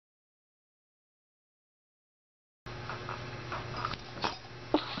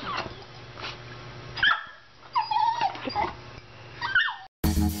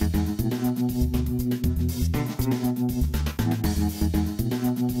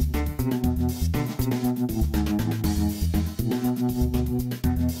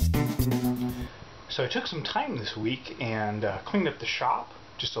took some time this week and cleaned up the shop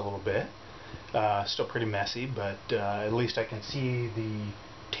just a little bit. Still pretty messy, but at least I can see the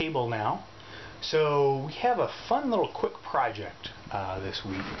table now. So we have a fun little quick project this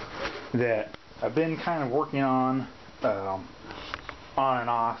week that I've been kind of working on and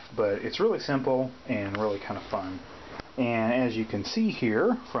off, but it's really simple and really kind of fun. And as you can see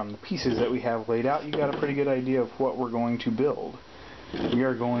here from the pieces that we have laid out, you got a pretty good idea of what we're going to build. We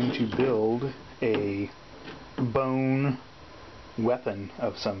are going to build a bone weapon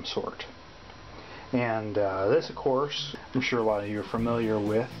of some sort. And this, of course, I'm sure a lot of you are familiar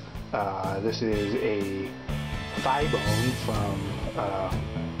with. This is a thigh bone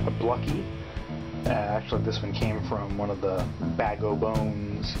from a Blucky. Actually, this one came from one of the Bazel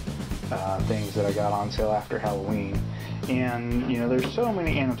Bones things that I got on sale after Halloween. And, you know, there's so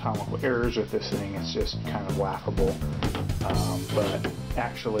many anatomical errors with this thing, it's just kind of laughable. But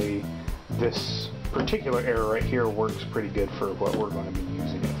actually, this particular error right here works pretty good for what we're going to be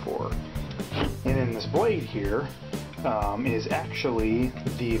using it for. And then this blade here is actually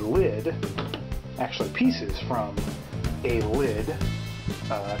the lid, actually pieces from a lid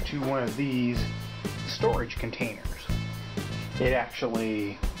to one of these storage containers. It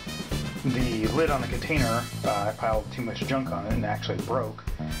actually, the lid on the container, I piled too much junk on it and actually broke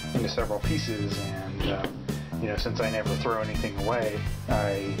into several pieces, and you know, since I never throw anything away,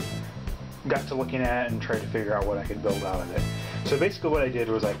 I got to looking at it and tried to figure out what I could build out of it. So basically what I did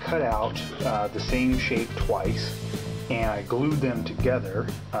was I cut out the same shape twice, and I glued them together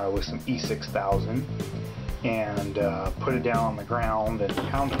with some E6000 and put it down on the ground and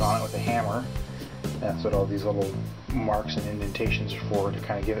pounded on it with a hammer. That's what all these little marks and indentations are for, to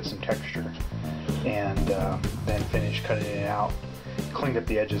kind of give it some texture. And then finished cutting it out, cleaned up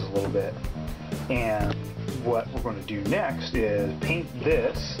the edges a little bit. And what we're going to do next is paint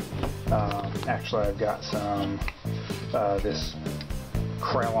this. Actually, I've got some this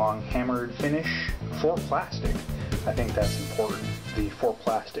Krylon hammered finish for plastic. I think that's important. The for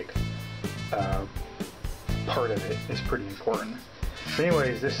plastic part of it is pretty important. So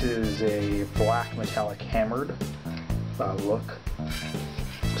anyways, this is a black metallic hammered look.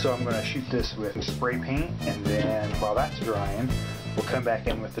 So I'm going to shoot this with spray paint, and then while that's drying, we'll come back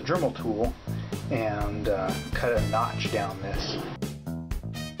in with the Dremel tool and cut a notch down this.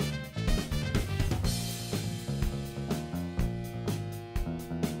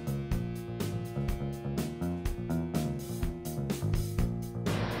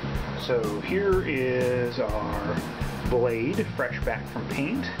 So here is our blade, fresh back from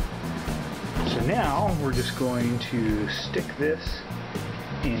paint. So now we're just going to stick this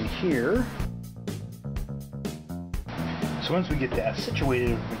in here. So once we get that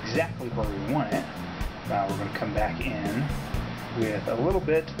situated exactly where we want it, we're going to come back in with a little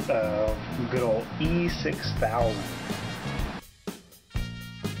bit of good old E6000.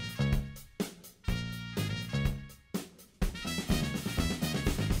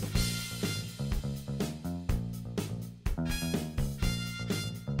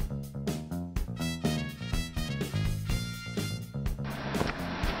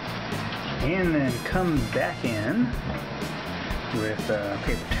 And then come back in with a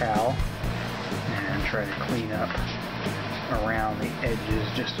paper towel and try to clean up around the edges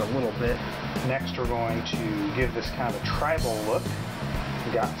just a little bit. Next, we're going to give this kind of a tribal look.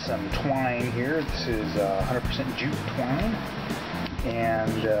 We got some twine here. This is 100% jute twine,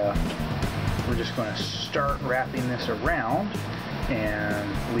 and we're just going to start wrapping this around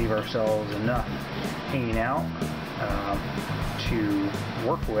and leave ourselves enough hanging out to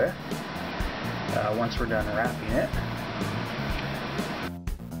work with. Once we're done wrapping it.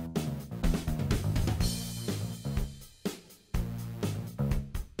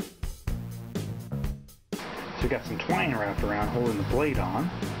 So we got some twine wrapped around holding the blade on,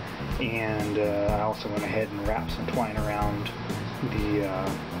 and I also went ahead and wrapped some twine around the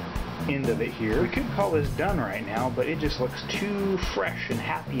end of it here. We could call this done right now, but it just looks too fresh and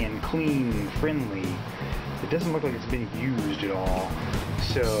happy and clean and friendly. It doesn't look like it's been used at all.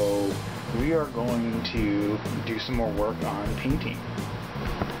 So we are going to do some more work on painting.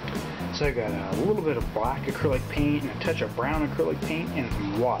 So I got a little bit of black acrylic paint and a touch of brown acrylic paint and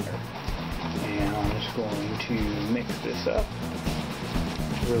some water. And I'm just going to mix this up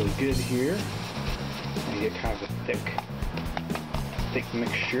really good here and get kind of a thick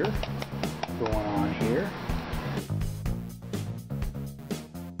mixture going on here.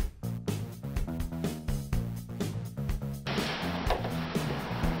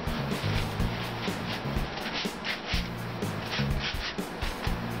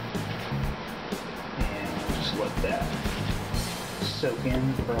 Let that soak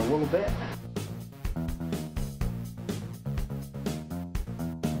in for a little bit.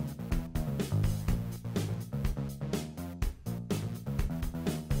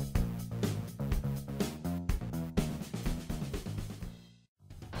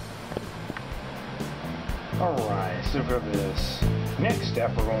 Alright, so for this next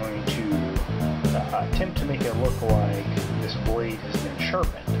step we're going to attempt to make it look like this blade has been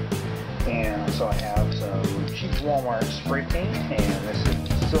sharpened. And so I have some cheap Walmart spray paint, and this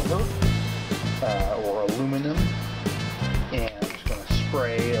is silver or aluminum, and I'm just going to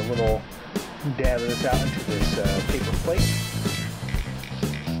spray a little dab of this out into this paper plate.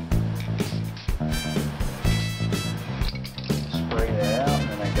 Spray that out, and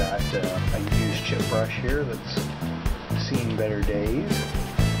then I got a used chip brush here that's seen better days.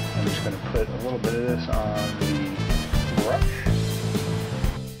 I'm just going to put a little bit of this on the brush.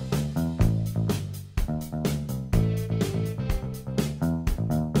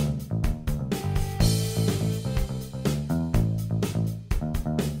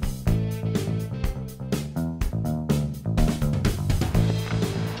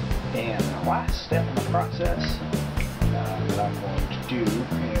 And the last step in the process that I'm going to do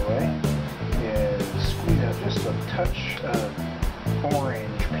anyway is squeeze out just a touch of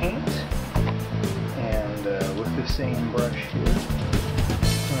orange paint, and with the same brush here I'm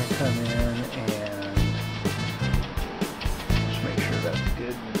going to come in and just make sure that's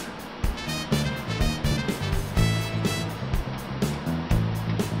good.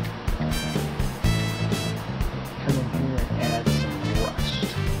 Come in here and add some rust.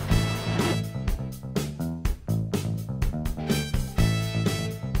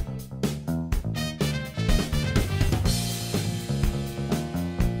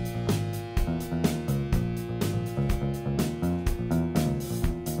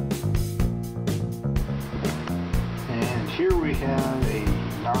 Here we have a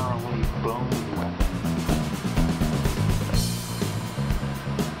gnarly bone weapon.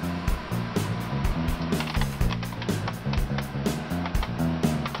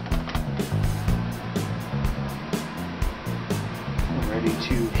 Ready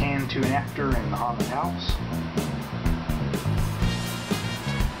to hand to an actor in the haunted house.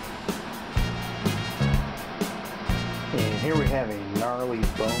 And here we have a gnarly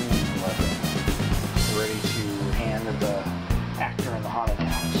bone weapon, ready to hand the actor in the haunted house.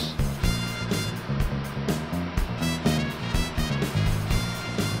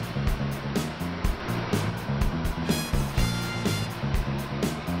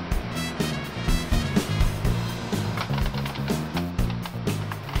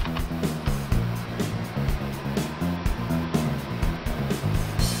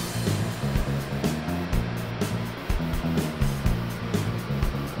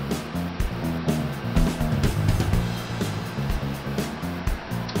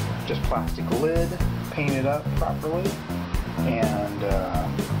 Just plastic lid, paint it up properly, and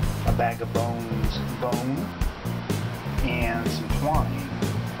a bag of bone, and some twine,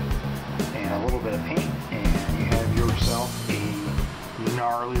 and a little bit of paint, and you have yourself a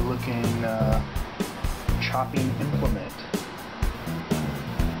gnarly looking chopping implement.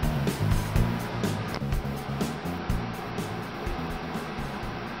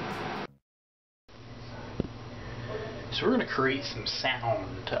 So we're going to create some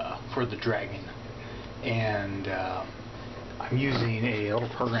sound for the dragon, and I'm using a little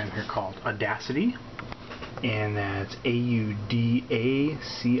program here called Audacity, and that's Audacity,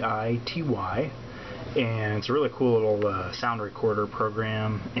 and it's a really cool little sound recorder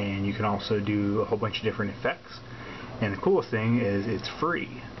program, and you can also do a whole bunch of different effects. And the coolest thing is it's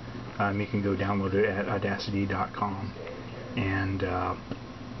free. You can go download it at audacity.com and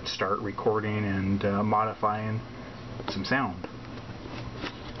start recording and modifying some sound.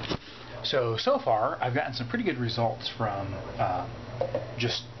 So far I've gotten some pretty good results from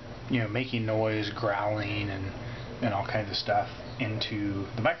just making noise, growling, and all kinds of stuff into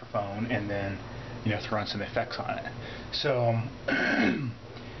the microphone, and then throwing some effects on it. So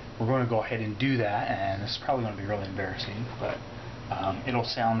we're going to go ahead and do that, and this is probably going to be really embarrassing, but it'll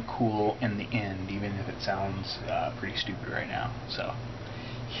sound cool in the end, even if it sounds pretty stupid right now. So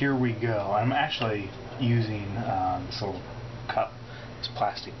here we go. I'm actually using this little cup, this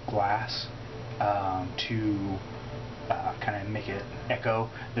plastic glass, to kind of make it echo.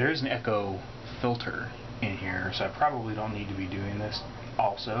 There is an echo filter in here, so I probably don't need to be doing this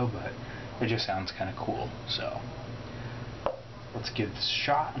also, but it just sounds kind of cool. So let's give this a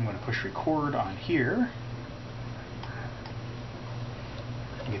shot. I'm going to push record on here.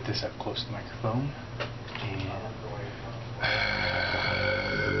 Get this up close to the microphone, and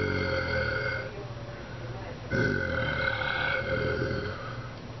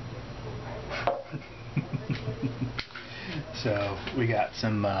so we got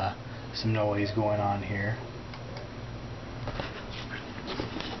some noise going on here,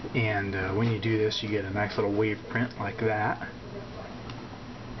 and when you do this, you get a nice little wave print like that.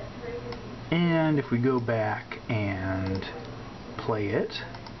 And if we go back and play it,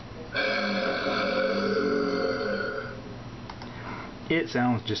 it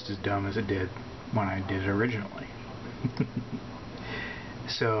sounds just as dumb as it did when I did it originally.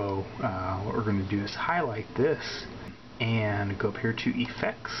 So what we're going to do is highlight this and go up here to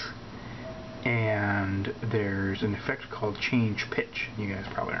Effects, and there's an effect called Change Pitch. You guys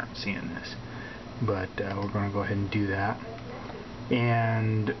probably aren't seeing this, but we're going to go ahead and do that.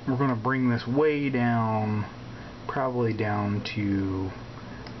 And we're going to bring this way down, probably down to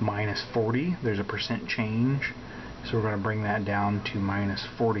 -40. There's a percent change, so we're going to bring that down to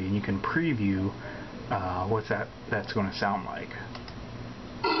 -40, and you can preview what that's going to sound like.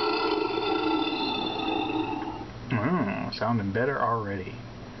 Sounding better already.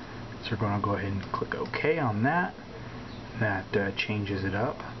 So we're going to go ahead and click OK on that. That changes it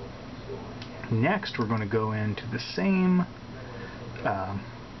up. Next, we're going to go into the same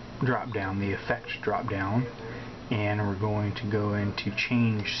drop down, the effect drop down, and we're going to go into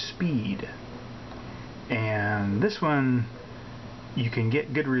change speed. And this one, you can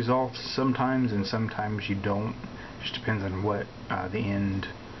get good results sometimes, and sometimes you don't. It just depends on what the end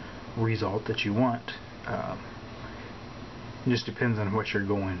result that you want. It just depends on what you're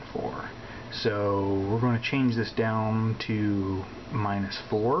going for. So we're going to change this down to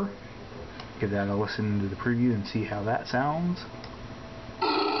 -4. Give that a listen to the preview and see how that sounds.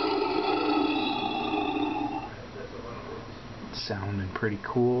 It's sounding pretty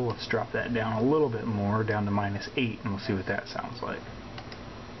cool. Let's drop that down a little bit more, down to -8, and we'll see what that sounds like.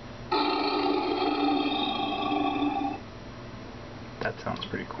 That sounds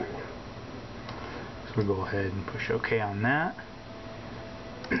pretty cool. So we'll go ahead and push OK on that.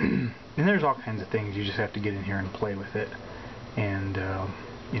 And there's all kinds of things. You just have to get in here and play with it, and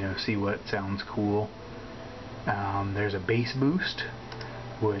you know, see what sounds cool. There's a bass boost,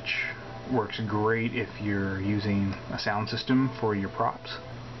 which works great if you're using a sound system for your props.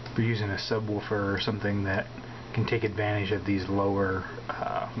 If you're using a subwoofer or something that can take advantage of these lower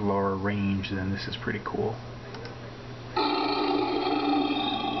range, then this is pretty cool.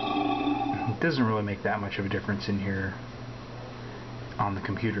 It doesn't really make that much of a difference in here on the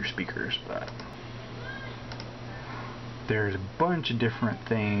computer speakers, but there's a bunch of different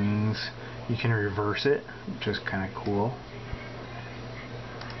things. You can reverse it, which is kind of cool.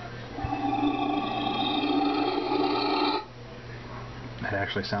 That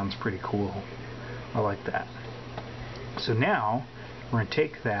actually sounds pretty cool. I like that. So now we're going to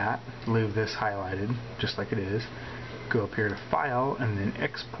take that, leave this highlighted just like it is, go up here to File, and then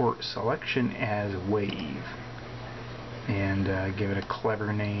Export Selection as Wave, and give it a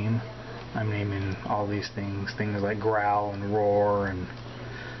clever name. I'm naming all these things like growl and roar and,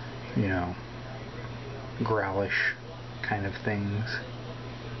 you know, growlish kind of things.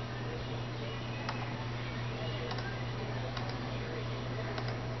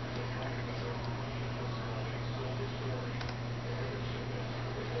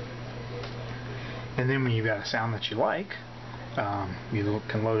 And then when you've got a sound that you like, you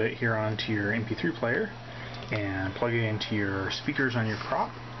can load it here onto your MP3 player and plug it into your speakers on your prop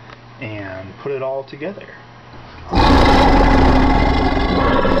and put it all together.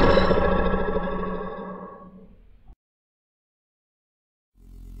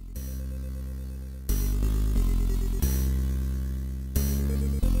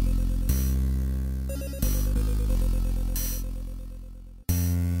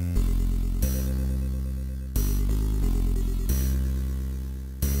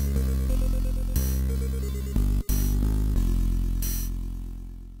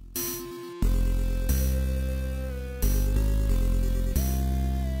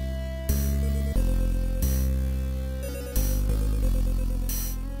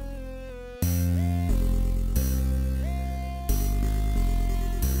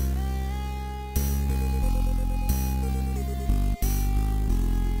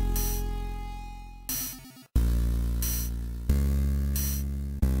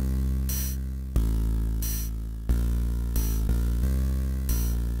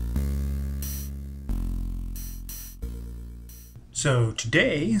 So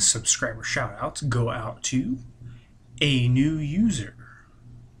today, subscriber shoutouts go out to a new user.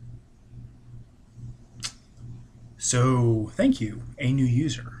 So thank you, a new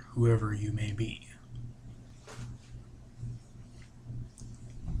user, whoever you may be.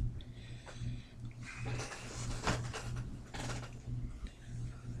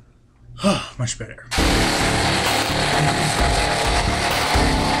 Much better.